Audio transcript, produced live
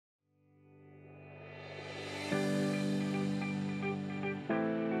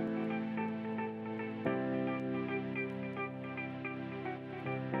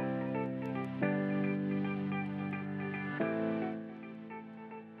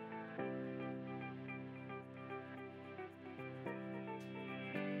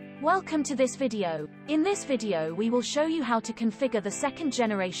Welcome to this video. In this video we will show you how to configure the second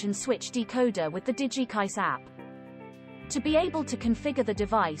generation switch decoder with the Digikeijs app. To be able to configure the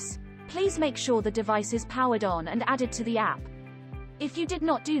device, please make sure the device is powered on and added to the app. If you did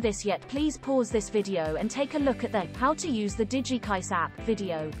not do this yet, please pause this video and take a look at the How to Use the Digikeijs app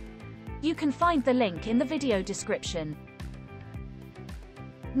video. You can find the link in the video description.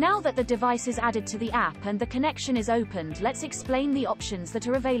 Now that the device is added to the app and the connection is opened, let's explain the options that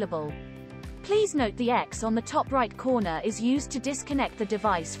are available. Please note the X on the top right corner is used to disconnect the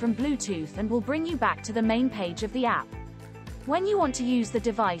device from Bluetooth and will bring you back to the main page of the app. When you want to use the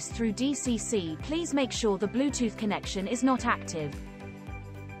device through DCC, please make sure the Bluetooth connection is not active.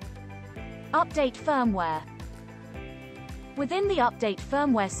 Update firmware. Within the Update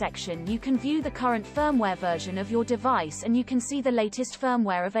Firmware section, you can view the current firmware version of your device and you can see the latest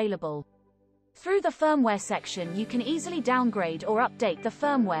firmware available. Through the firmware section, you can easily downgrade or update the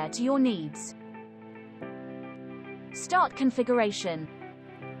firmware to your needs. Start configuration.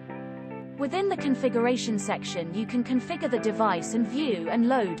 Within the configuration section, you can configure the device and view and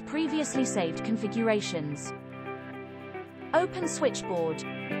load previously saved configurations. Open switchboard.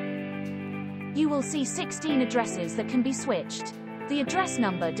 You will see 16 addresses that can be switched. The address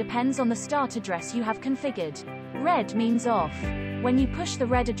number depends on the start address you have configured. Red means off. When you push the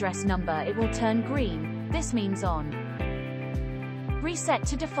red address number, it will turn green. This means on. Reset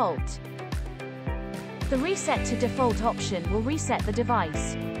to default. The Reset to Default option will reset the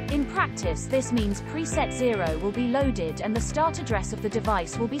device. In practice, this means preset 0 will be loaded and the start address of the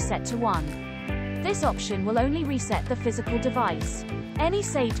device will be set to 1. This option will only reset the physical device. Any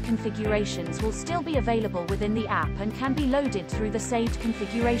saved configurations will still be available within the app and can be loaded through the Saved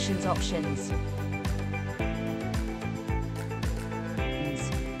Configurations options.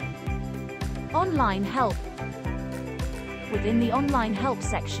 Online help. Within the Online Help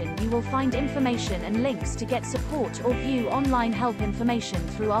section, you will find information and links to get support or view online help information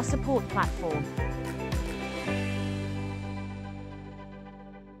through our support platform.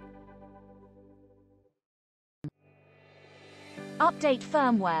 Update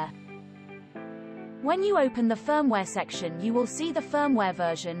firmware. When you open the firmware section, you will see the firmware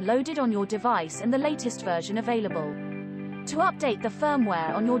version loaded on your device and the latest version available. To update the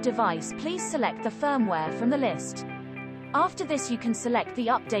firmware on your device, please select the firmware from the list. After this, you can select the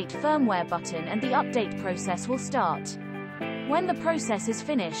Update Firmware button and the update process will start. When the process is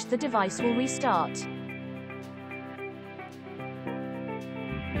finished, the device will restart.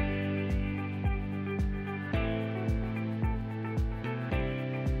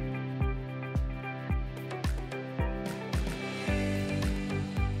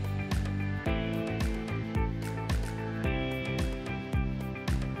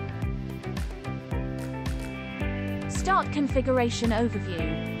 Start configuration overview.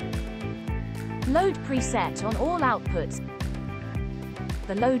 Load preset on all outputs.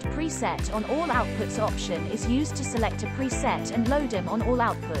 The Load preset on all outputs option is used to select a preset and load them on all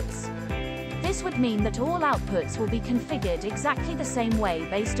outputs. This would mean that all outputs will be configured exactly the same way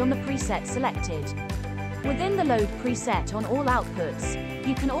based on the preset selected. Within the Load preset on all outputs,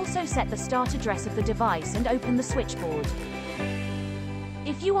 you can also set the start address of the device and open the switchboard.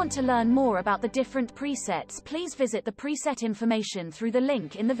 If you want to learn more about the different presets, please visit the preset information through the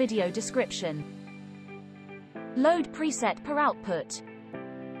link in the video description. Load preset per output.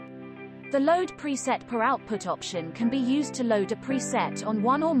 The Load preset per output option can be used to load a preset on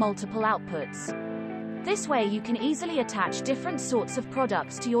one or multiple outputs. This way you can easily attach different sorts of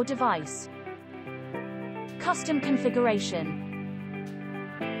products to your device. Custom configuration.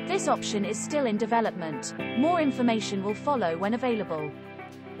 This option is still in development. More information will follow when available.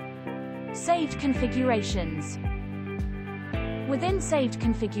 Saved configurations. Within saved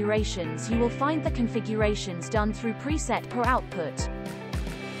configurations, you will find the configurations done through preset per output.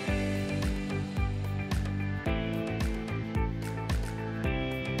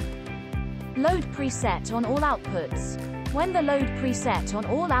 Load preset on all outputs. When the Load preset on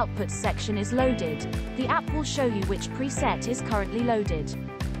all outputs section is loaded, the app will show you which preset is currently loaded.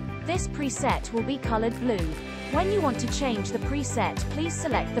 This preset will be colored blue. When you want to change the preset, please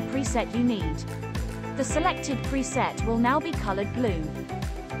select the preset you need. The selected preset will now be colored blue.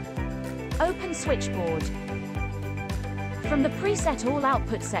 Open switchboard. From the Preset All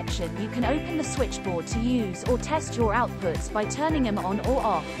Output section, you can open the switchboard to use or test your outputs by turning them on or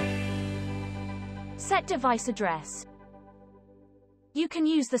off. Set device address. You can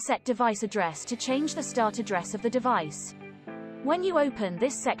use the Set device address to change the start address of the device. When you open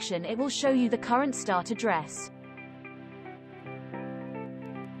this section, it will show you the current start address.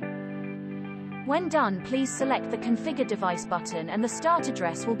 When done, please select the Configure Device button and the start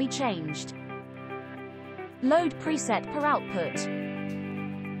address will be changed. Load preset per output.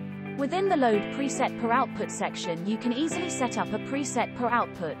 Within the Load preset per output section, you can easily set up a preset per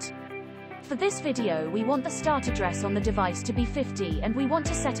output. For this video, we want the start address on the device to be 50 and we want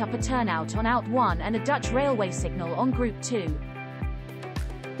to set up a turnout on out 1 and a Dutch railway signal on group 2.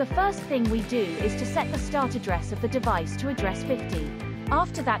 The first thing we do is to set the start address of the device to address 50.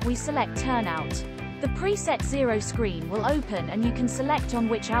 After that, we select turnout. The preset 0 screen will open and you can select on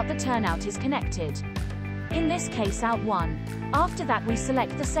which out the turnout is connected. In this case, out 1. After that, we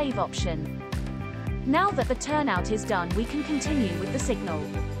select the save option. Now that the turnout is done, we can continue with the signal.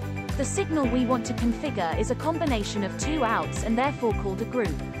 The signal we want to configure is a combination of 2 outs and therefore called a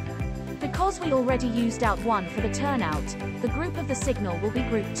group. Because we already used out 1 for the turnout, the group of the signal will be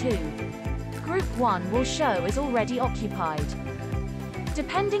group 2. Group 1 will show as already occupied.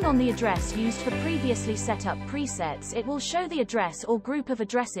 Depending on the address used for previously set up presets, it will show the address or group of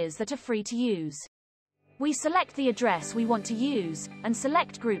addresses that are free to use. We select the address we want to use, and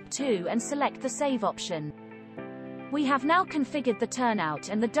select group 2 and select the save option. We have now configured the turnout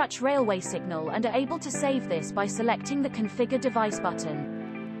and the Dutch railway signal and are able to save this by selecting the Configure Device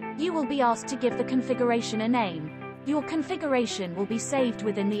button. You will be asked to give the configuration a name. Your configuration will be saved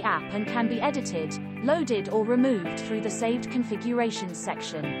within the app and can be edited, loaded or removed through the Saved Configurations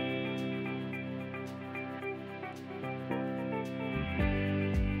section.